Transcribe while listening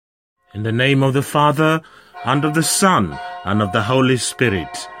In the name of the Father, and of the Son, and of the Holy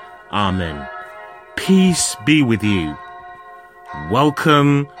Spirit. Amen. Peace be with you.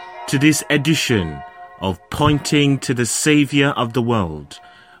 Welcome to this edition of Pointing to the Saviour of the World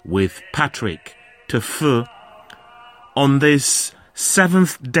with Patrick Tefu on this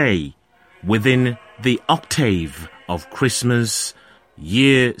 7th day within the octave of Christmas,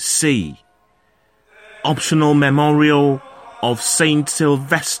 Year C. Optional memorial of Saint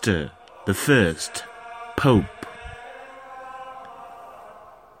Sylvester the First, Pope.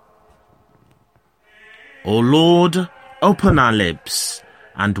 O Lord, open our lips,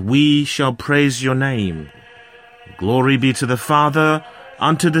 and we shall praise your name. Glory be to the Father,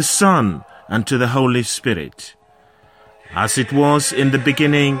 and to the Son, and to the Holy Spirit, as it was in the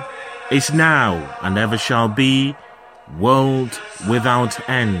beginning, is now, and ever shall be, world without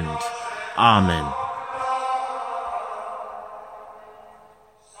end. Amen.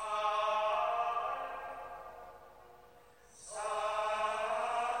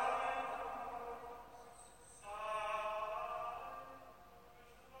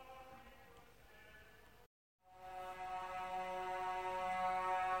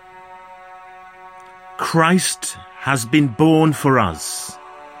 Christ has been born for us.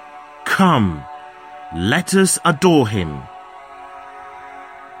 Come, let us adore him.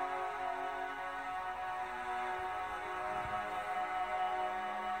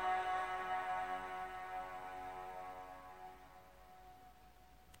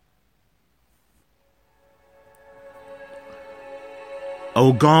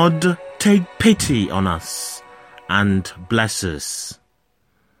 O God, take pity on us and bless us.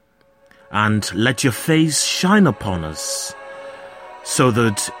 And let your face shine upon us, so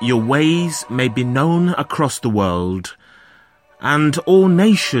that your ways may be known across the world, and all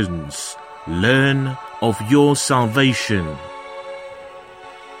nations learn of your salvation.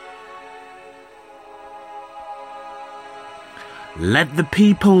 Let the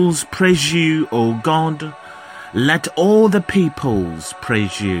peoples praise you, O God. Let all the peoples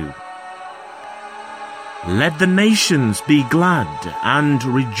praise you. Let the nations be glad and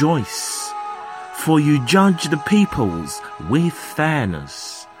rejoice, for you judge the peoples with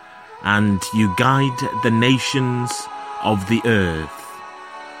fairness, and you guide the nations of the earth.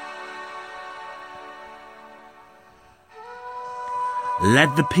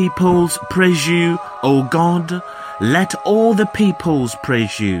 Let the peoples praise you, O God. Let all the peoples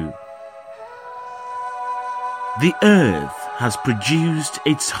praise you. The earth has produced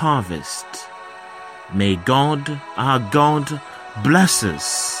its harvest. May God, our God, bless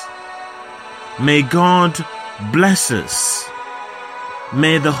us. May God bless us.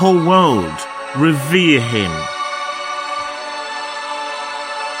 May the whole world revere him.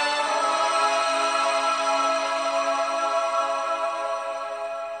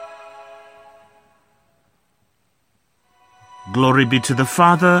 Glory be to the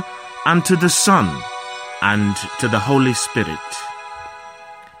Father, and to the Son, and to the Holy Spirit,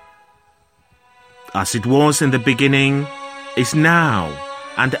 as it was in the beginning, is now,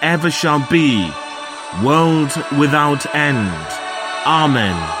 and ever shall be, world without end.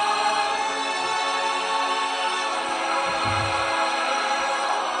 Amen.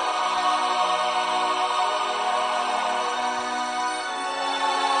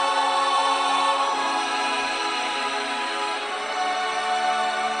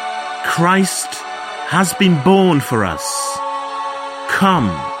 Christ has been born for us. Come,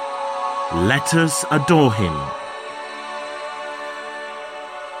 let us adore him.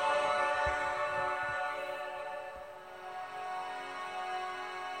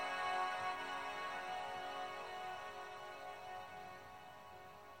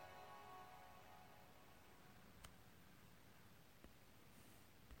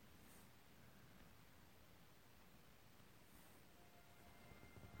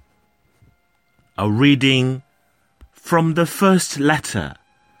 A reading from the first letter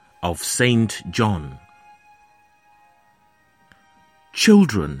of Saint John.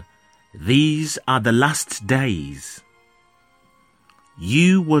 Children, these are the last days.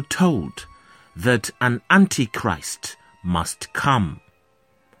 You were told that an Antichrist must come,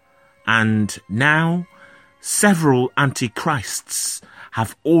 and now several Antichrists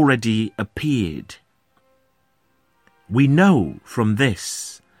have already appeared. We know from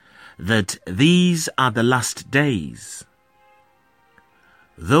this that these are the last days.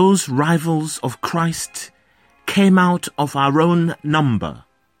 Those rivals of Christ came out of our own number,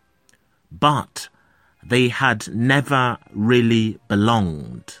 but they had never really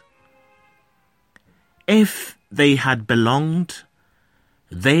belonged. If they had belonged,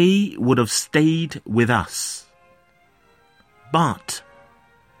 they would have stayed with us. But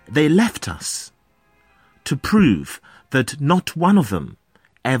they left us to prove that not one of them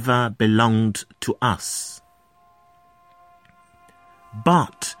ever belonged to us.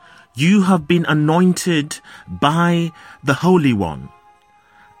 But you have been anointed by the Holy One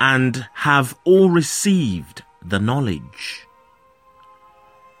and have all received the knowledge.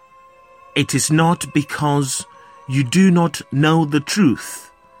 It is not because you do not know the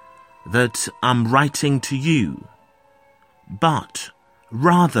truth that I'm writing to you, but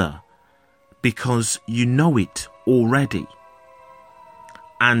rather because you know it already,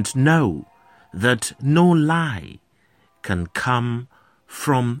 and know that no lie can come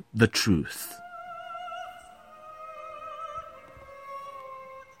from the truth.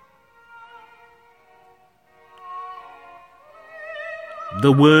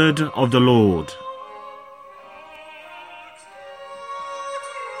 The word of the Lord.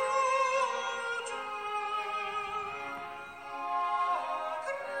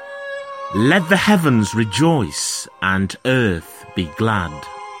 Let the heavens rejoice and earth be glad.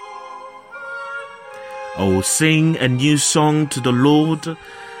 Oh, sing a new song to the Lord.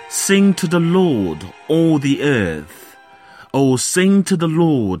 Sing to the Lord, all the earth. Oh, sing to the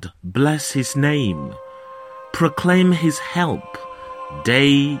Lord, bless his name. Proclaim his help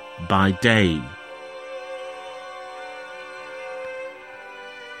day by day.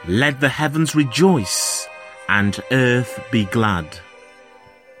 Let the heavens rejoice and earth be glad.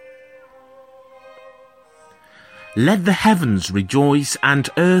 Let the heavens rejoice and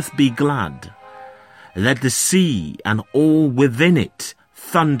earth be glad. Let the sea and all within it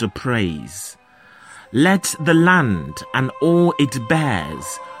thunder praise. Let the land and all it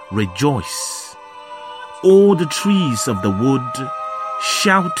bears rejoice. All the trees of the wood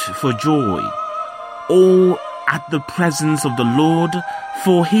shout for joy, all at the presence of the Lord,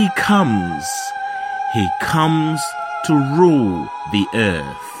 for he comes to rule the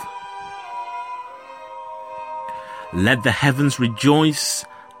earth. Let the heavens rejoice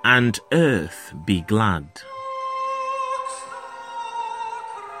and earth be glad.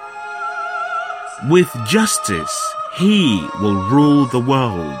 With justice he will rule the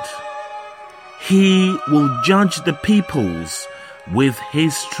world. He will judge the peoples with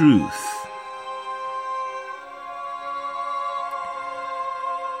his truth.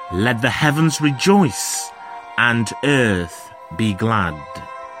 Let the heavens rejoice and earth be glad.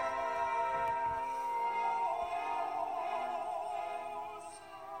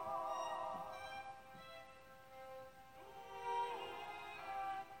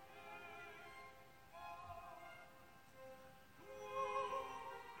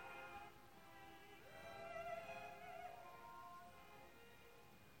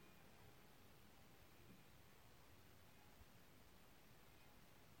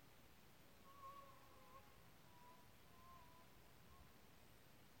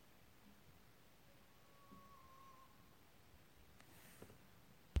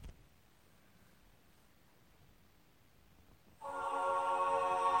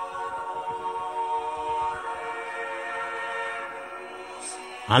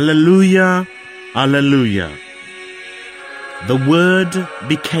 Alleluia, alleluia. The Word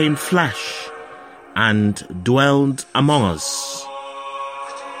became flesh and dwelled among us.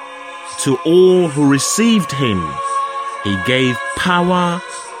 To all who received him, he gave power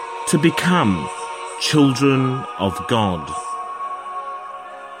to become children of God.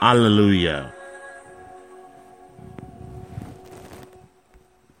 Alleluia.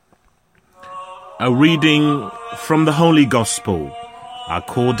 A reading from the Holy Gospel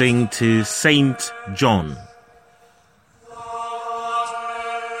according to Saint John.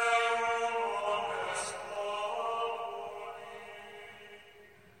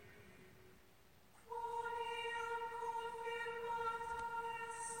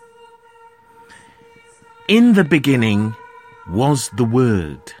 In the beginning was the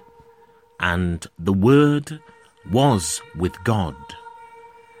Word, and the Word was with God,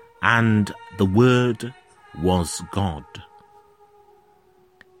 and the Word was God.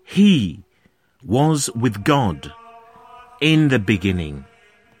 He was with God in the beginning.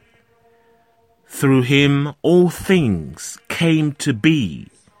 Through him all things came to be.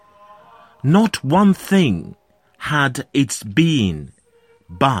 Not one thing had its being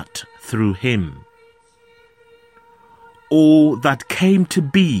but through him. All that came to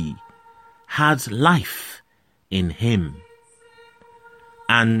be had life in him,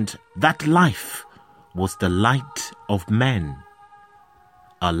 and that life was the light of men.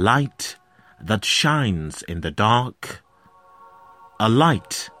 A light that shines in the dark, a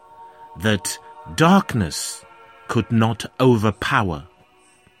light that darkness could not overpower.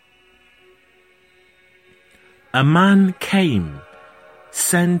 A man came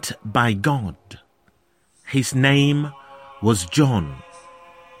sent by God. His name was John.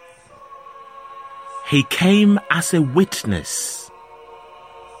 He came as a witness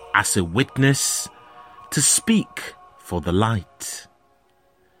to speak for the light,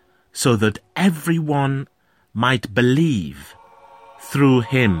 so that everyone might believe through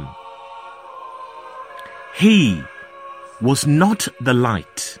him. He was not the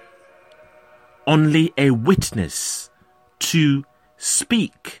light, only a witness to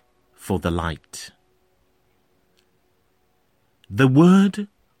speak for the light. The Word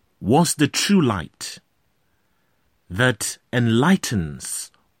was the true light that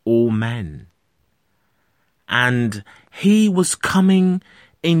enlightens all men, and he was coming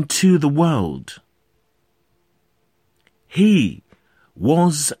into the world. He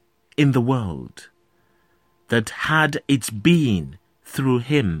was in the world that had its being through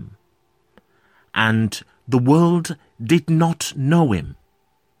him, and the world did not know him.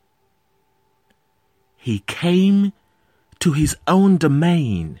 He came to his own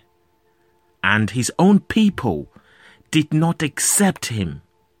domain, and his own people did not accept him.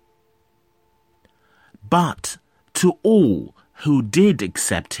 But to all who did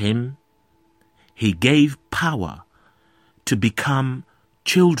accept him, he gave power to become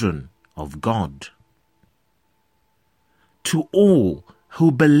children of God. To all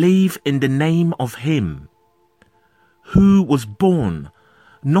who believe in the name of him, who was born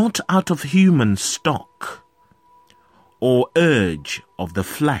not out of human stock, or urge of the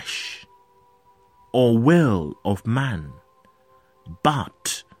flesh, or will of man,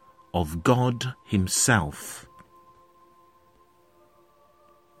 but of God himself.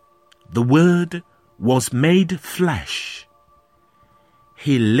 The Word was made flesh.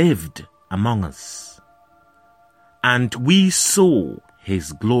 He lived among us, and we saw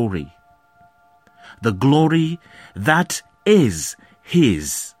his glory, the glory that is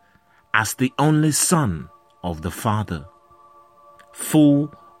his as the only Son of the Father,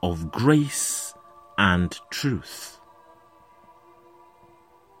 full of grace and truth.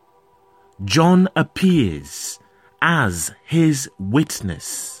 John appears as his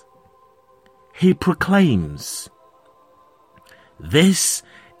witness. He proclaims, "This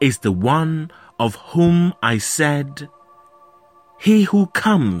is the one of whom I said, 'He who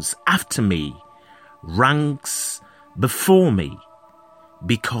comes after me ranks before me,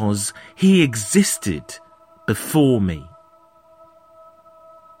 because he existed before me.'"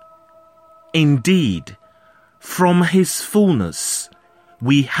 Indeed, from his fullness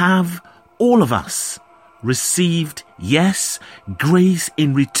we have all of us received, yes, grace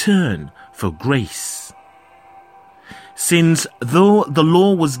in return for grace. Since though the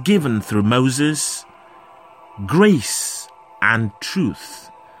law was given through Moses, grace and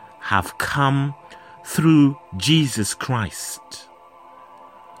truth have come through Jesus Christ.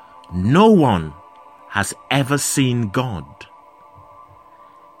 No one has ever seen God.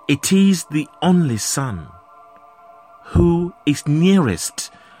 It is the only Son who is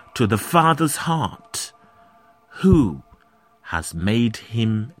nearest to the Father's heart, who has made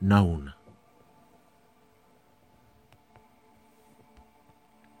him known.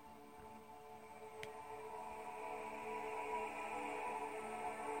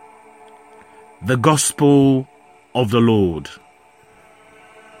 The Gospel of the Lord.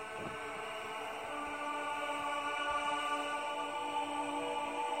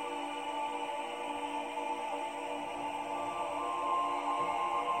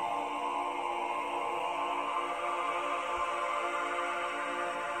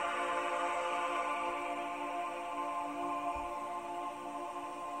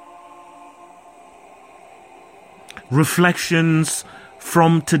 Reflections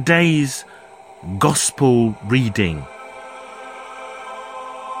from today's Gospel reading.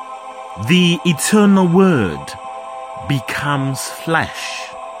 The eternal Word becomes flesh.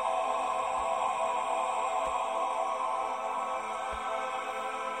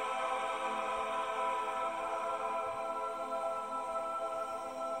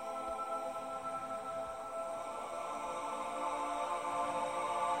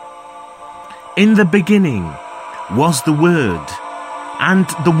 In the beginning was the Word, and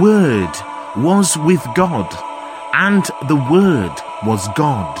the Word was with God, and the Word was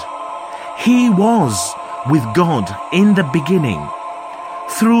God. He was with God in the beginning.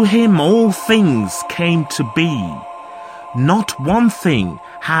 Through him all things came to be. Not one thing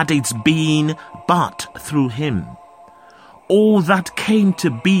had its being but through him. All that came to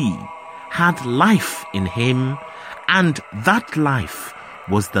be had life in him, and that life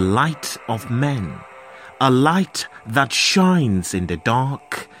was the light of men. A light that shines in the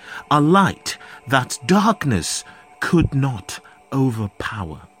dark, a light that darkness could not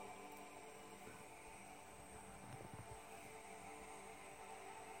overpower.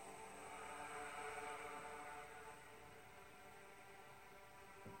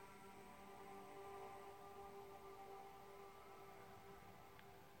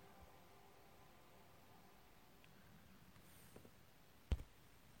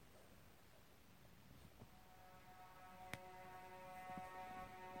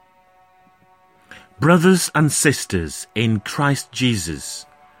 Brothers and sisters in Christ Jesus,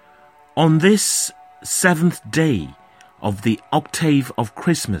 on this 7th day of the octave of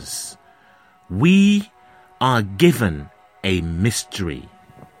Christmas, we are given a mystery.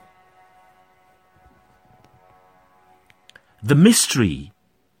 The mystery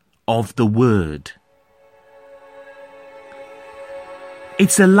of the Word.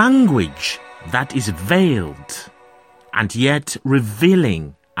 It's a language that is veiled and yet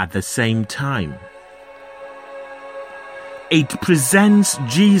revealing at the same time. It presents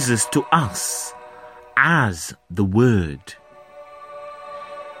Jesus to us as the Word.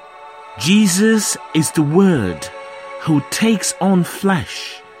 Jesus is the Word who takes on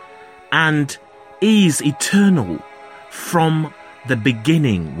flesh and is eternal from the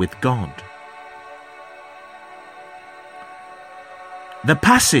beginning with God. The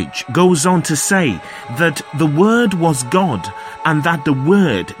passage goes on to say that the Word was God and that the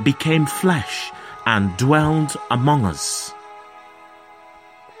Word became flesh and dwelled among us.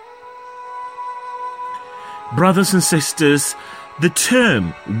 Brothers and sisters, the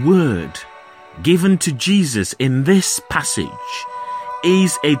term Word given to Jesus in this passage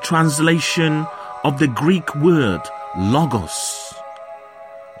is a translation of the Greek word logos.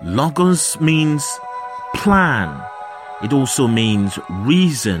 Logos means plan. It also means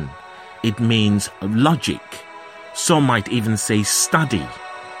reason. It means logic. Some might even say study.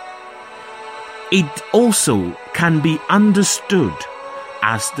 It also can be understood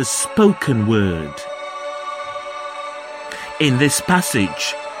as the spoken word. In this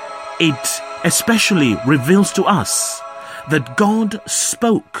passage, it especially reveals to us that God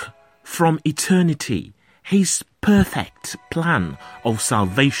spoke from eternity His perfect plan of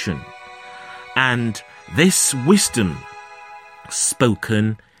salvation, and this wisdom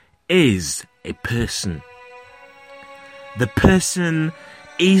spoken is a person. The person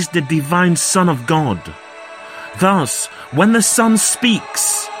is the divine Son of God. Thus, when the Son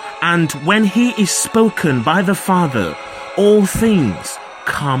speaks and when He is spoken by the Father, all things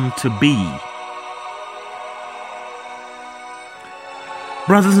come to be.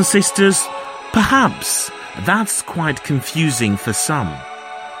 Brothers and sisters, perhaps that's quite confusing for some.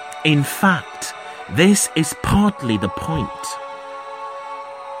 In fact, this is partly the point.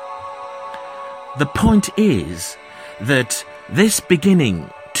 The point is that this beginning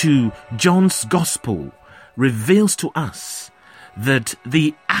to John's Gospel reveals to us that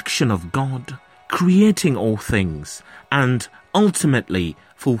the action of God creating all things and ultimately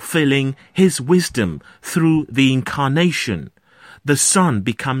fulfilling His wisdom through the incarnation, the Son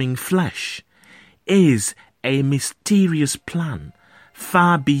becoming flesh, is a mysterious plan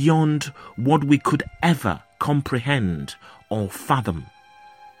far beyond what we could ever comprehend or fathom.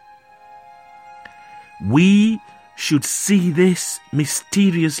 We should see this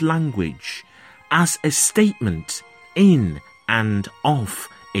mysterious language as a statement in and of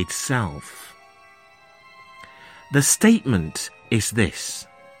itself. The statement is this: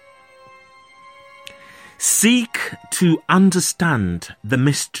 seek to understand the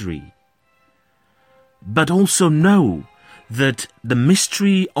mystery, but also know that the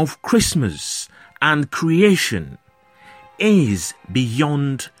mystery of Christmas and creation is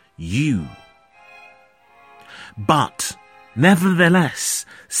beyond you. But nevertheless,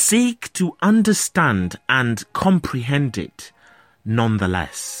 seek to understand and comprehend it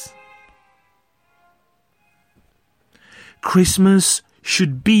nonetheless. Christmas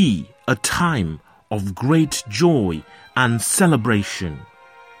should be a time of great joy and celebration.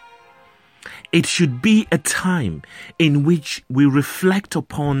 It should be a time in which we reflect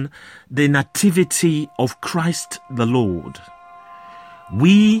upon the nativity of Christ the Lord.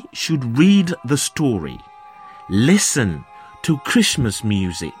 We should read the story, listen to Christmas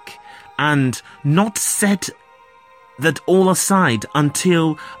music, and not set that all aside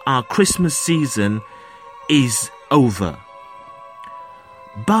until our Christmas season is over.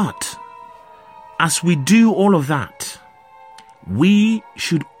 But as we do all of that, we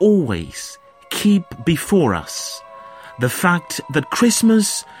should always keep before us the fact that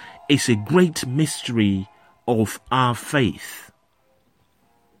Christmas is a great mystery of our faith.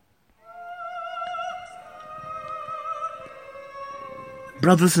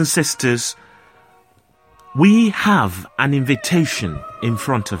 Brothers and sisters, we have an invitation in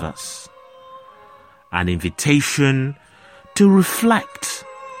front of us. An invitation to reflect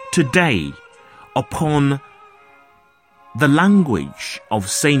today upon the language of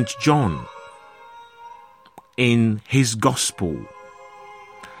St. John in his Gospel.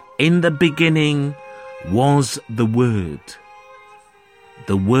 In the beginning was the Word.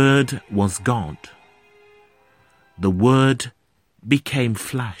 The Word was God. The Word became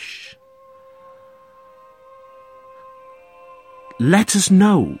flesh. Let us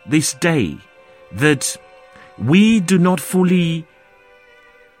know this day that we do not fully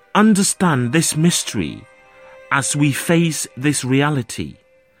understand this mystery as we face this reality.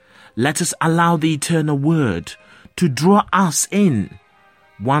 Let us allow the eternal Word to draw us in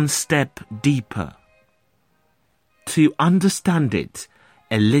one step deeper, to understand it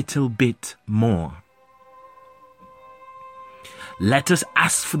a little bit more. Let us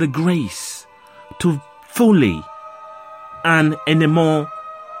ask for the grace to fully and in a more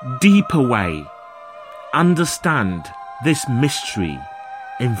deeper way understand this mystery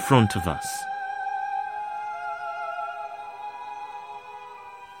in front of us.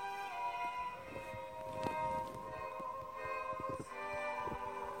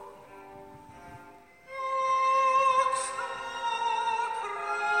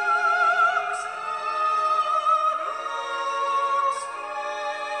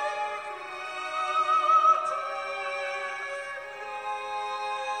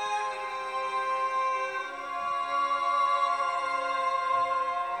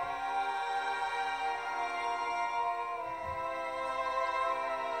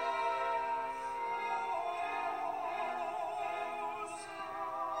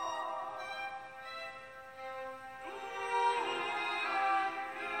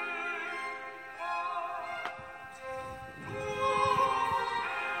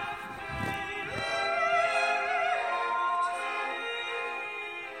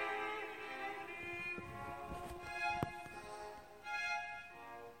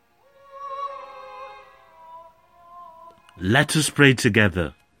 Let us pray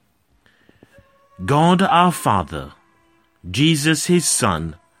together. God our Father, Jesus his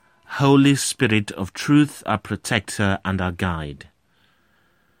Son, Holy Spirit of truth, our protector and our guide.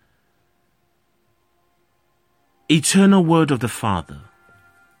 Eternal Word of the Father,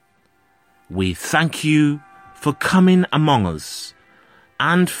 we thank you for coming among us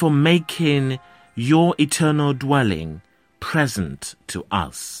and for making your eternal dwelling present to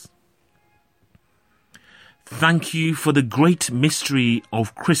us. Thank you for the great mystery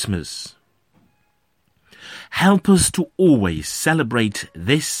of Christmas. Help us to always celebrate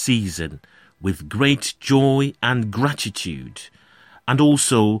this season with great joy and gratitude, and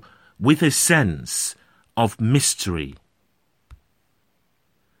also with a sense of mystery.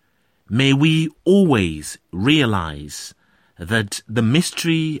 May we always realize that the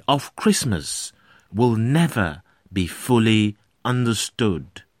mystery of Christmas will never be fully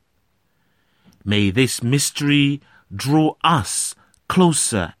understood. May this mystery draw us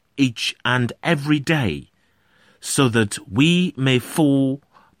closer each and every day, so that we may fall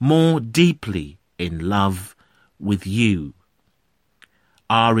more deeply in love with you,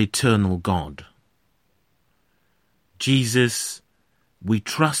 our eternal God. Jesus, we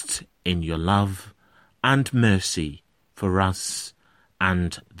trust in your love and mercy for us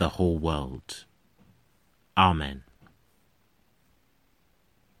and the whole world. Amen.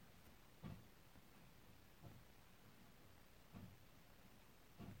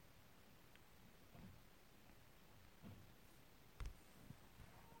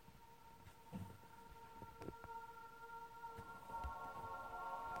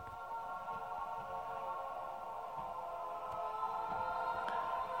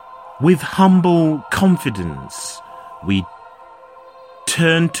 With humble confidence, we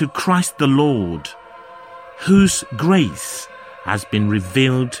turn to Christ the Lord, whose grace has been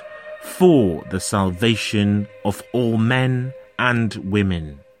revealed for the salvation of all men and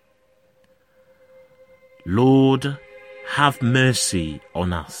women. Lord, have mercy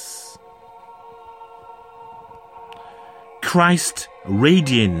on us. Christ,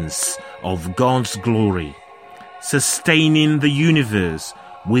 radiance of God's glory, sustaining the universe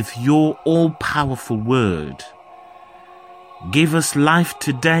with your all-powerful word, give us life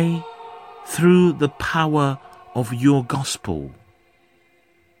today through the power of your gospel.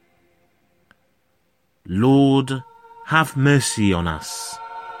 Lord, have mercy on us.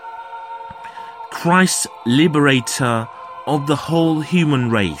 Christ, liberator of the whole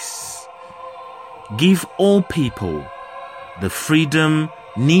human race, give all people the freedom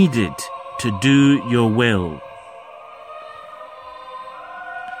needed to do your will.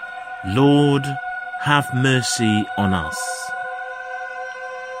 Lord, have mercy on us.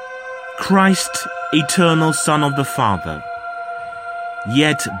 Christ, eternal Son of the Father,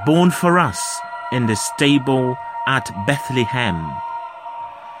 yet born for us in the stable at Bethlehem,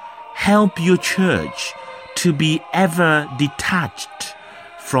 help your church to be ever detached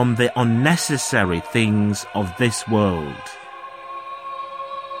from the unnecessary things of this world.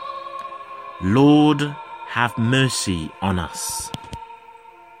 Lord, have mercy on us.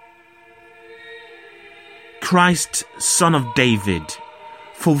 Christ, Son of David,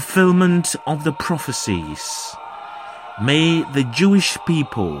 fulfillment of the prophecies, may the Jewish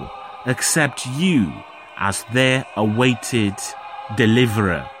people accept you as their awaited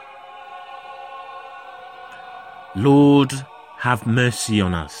deliverer. Lord, have mercy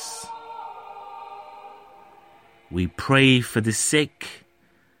on us. We pray for the sick,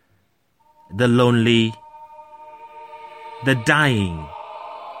 the lonely, the dying,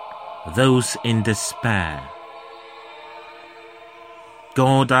 those in despair.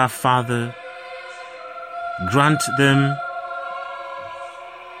 God our Father, grant them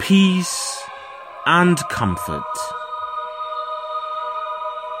peace and comfort.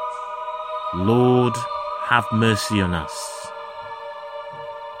 Lord, have mercy on us.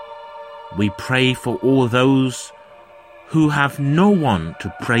 We pray for all those who have no one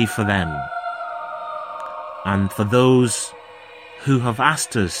to pray for them, and for those who have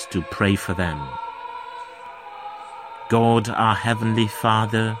asked us to pray for them. God, our Heavenly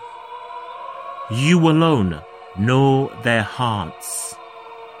Father, you alone know their hearts.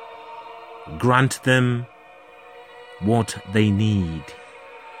 Grant them what they need.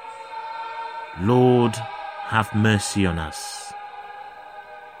 Lord, have mercy on us.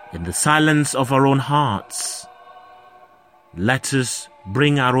 In the silence of our own hearts, let us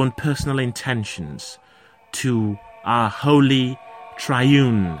bring our own personal intentions to our holy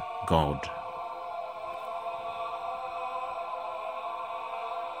triune God.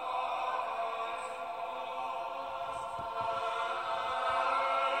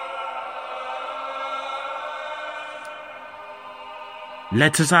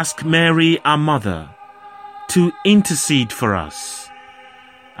 Let us ask Mary, our Mother, to intercede for us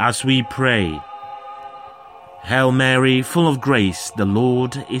as we pray. Hail Mary, full of grace, the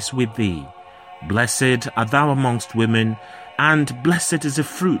Lord is with thee. Blessed art thou amongst women, and blessed is the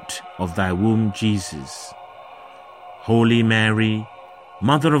fruit of thy womb, Jesus. Holy Mary,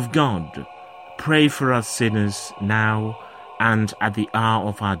 Mother of God, pray for us sinners now and at the hour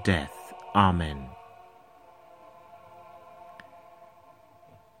of our death. Amen.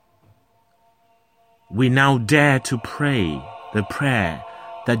 We now dare to pray the prayer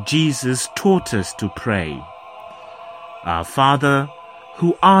that Jesus taught us to pray. Our Father,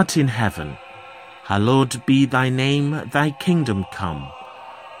 who art in heaven, hallowed be thy name, thy kingdom come.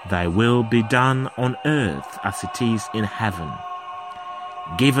 Thy will be done on earth as it is in heaven.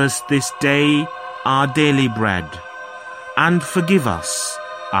 Give us this day our daily bread, and forgive us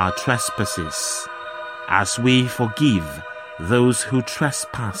our trespasses, as we forgive those who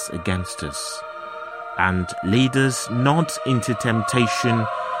trespass against us. And lead us not into temptation,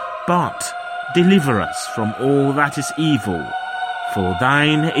 but deliver us from all that is evil. For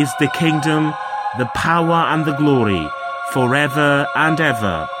thine is the kingdom, the power and the glory, forever and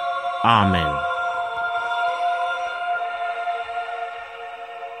ever. Amen.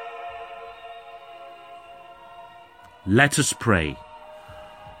 Let us pray.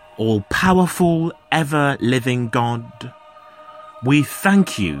 All-powerful, ever-living God, we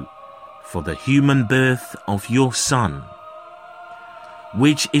thank you for the human birth of your Son,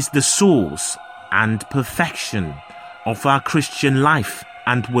 which is the source and perfection of our Christian life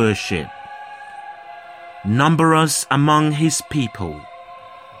and worship. Number us among his people,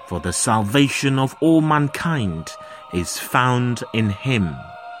 for the salvation of all mankind is found in him,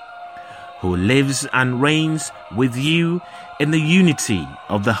 who lives and reigns with you in the unity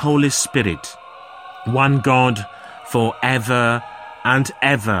of the Holy Spirit, one God, for ever and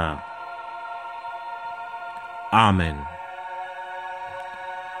ever. Amen.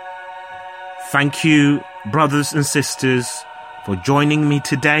 Thank you, brothers and sisters, for joining me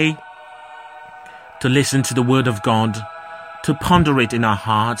today to listen to the Word of God, to ponder it in our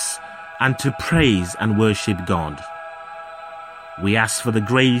hearts, and to praise and worship God. We ask for the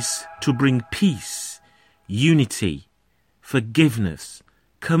grace to bring peace, unity, forgiveness,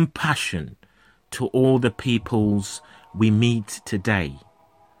 compassion to all the peoples we meet today.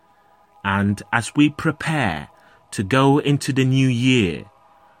 And as we prepare to go into the new year,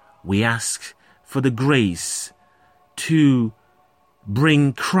 we ask for the grace to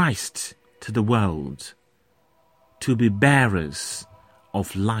bring Christ to the world, to be bearers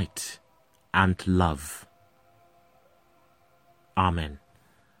of light. and love. Amen.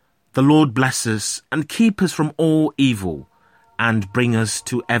 The Lord bless us and keep us from all evil and bring us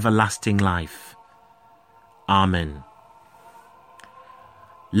to everlasting life. Amen.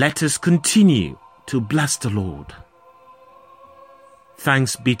 Let us continue to bless the Lord.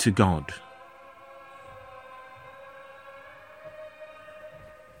 Thanks be to God.